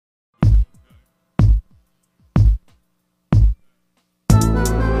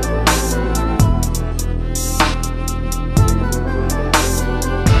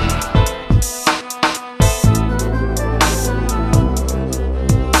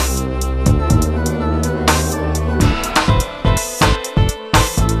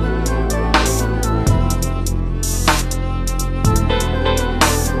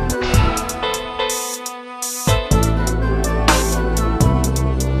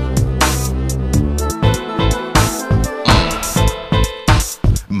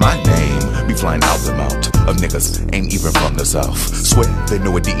niggas ain't even from the south. Swear they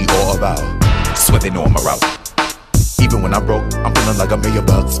know what DE all about. Swear they know I'm a route. Even when I'm broke, I'm feeling like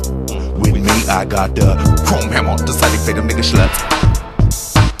 $1,000,000. With me, I got the chrome hammer, deciding fade them niggas sluts.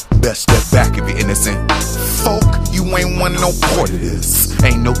 Best step back if you're innocent. Folk, you ain't want no part of this.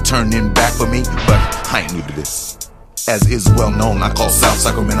 Ain't no turning back for me, but I ain't new to this. As is well known, I call South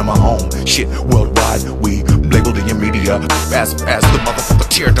Sacramento my home. Shit, worldwide, we labeled in your media as the motherfucker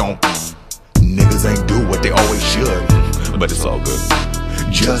tear dome. Niggas ain't do what they always should, but it's all good.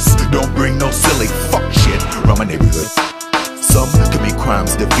 Just don't bring no silly fuck shit around my neighborhood. Some commit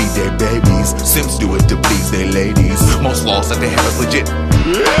crimes to feed their babies. Sims do it to please their ladies. Most laws that they have is legit.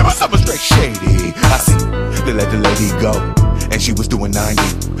 Yeah, but some are straight shady. I see, they let the lady go, and she was doing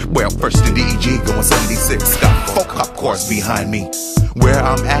 90. Well, first in DEG going 76. Got folk cop cars behind me. Where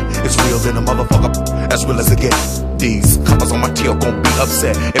I'm at, it's real than a motherfucker. As real as it get. These coppers on my tail gon' be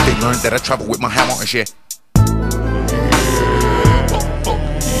upset if they learn that I travel with my hammer and shit.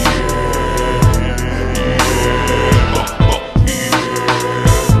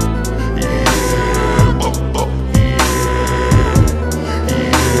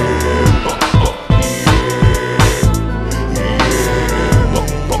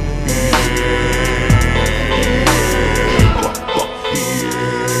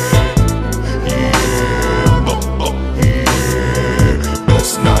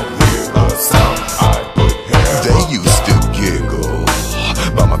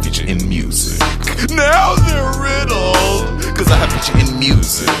 In music. Now they're riddled, cause I have picture in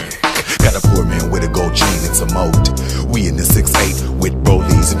music. Got a poor man with a gold chain and some moat. We in the 6'8" with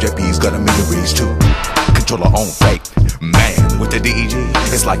Broleys and Jeppies, got a millions too. Control our own fate. Man, with the DEG,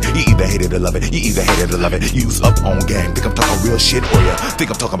 it's like you either hate it or love it. You either hate it or love it. Use up on game. Think I'm talking real shit or you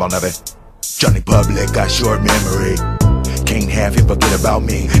think I'm talking about nothing. Johnny Public got short memory. Can't have him forget about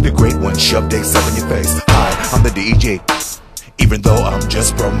me. The great one shoved they stuff in your face. Hi, I'm the DEG. Even though I'm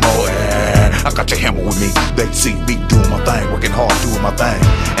just promoting, I got your hammer with me. They see me doing my thing, working hard, doing my thing,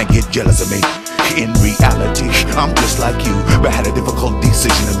 and get jealous of me. In reality, I'm just like you, but had a difficult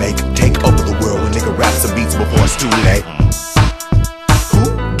decision to make. Take over the world with nigga raps and beats before it's too late. Who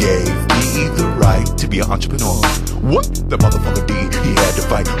gave me the right to be an entrepreneur? What? The motherfucker D, he had to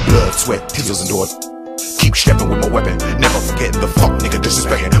fight. Blood, sweat, tears, and door. Keep stepping with my weapon, never forgetting the fuck nigga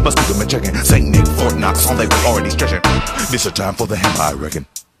disrespecting. Must be them checking, Saint Nick, Fort Knox, on they were already stretching. This a time for the hammer, I reckon.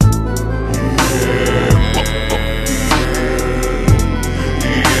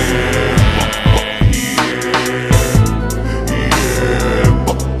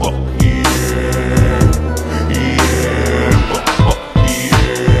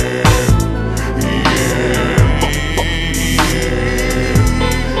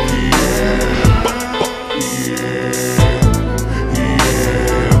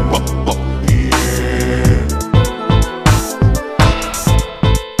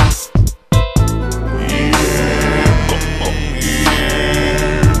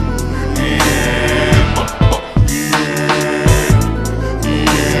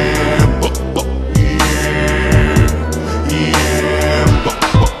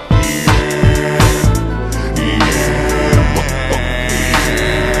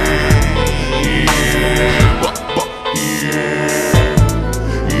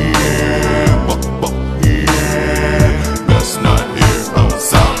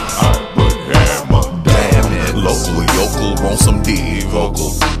 On some D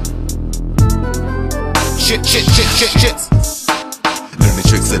vocal. Shit. Learn the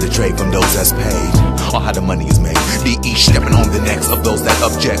tricks of the trade from those that's paid, or how the money is made. DE stepping on the necks of those that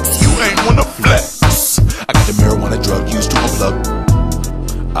object. You ain't wanna flex. I got the marijuana drug used to unplug.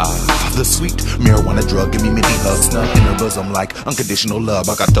 The sweet marijuana drug, give me many hugs, snug in her bosom like unconditional love.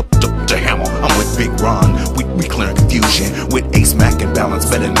 I got the hammer, I'm with Big Ron. We clearing confusion with Ace Mac and balance,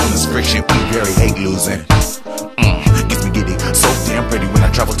 better known as friction. We very hate losing. Gets me giddy, so damn pretty when I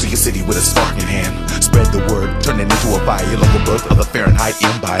travel to your city with a spark in hand. Spread the word, turn it into a fire. Your local birth of the Fahrenheit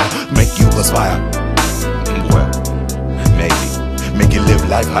Empire, make you aspire. Well, maybe make you live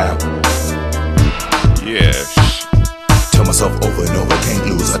life higher. Yes. Tell myself over and over, can't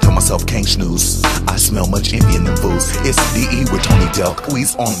lose. I tell myself, can't snooze. I smell much envy in them fools. It's DE with Tony Delk,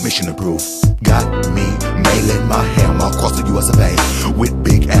 he's on mission to prove. Got me mailing my hammer across the US of A. With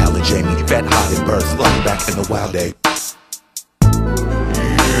Big Al and Jamie, fat, hot, and birds, lying back in the wild day.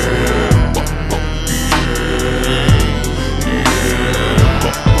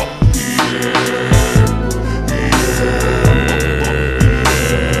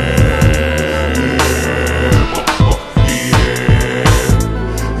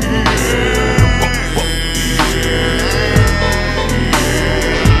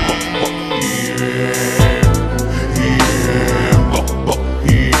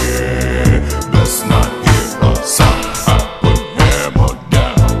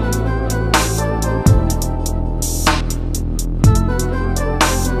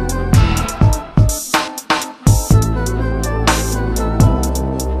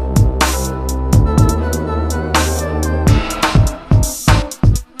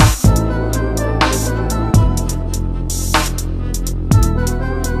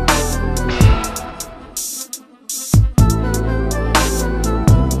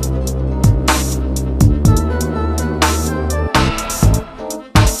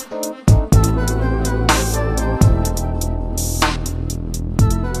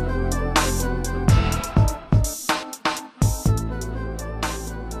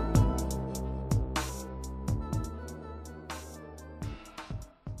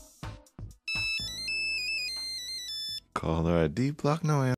 Caller ID block, no answer.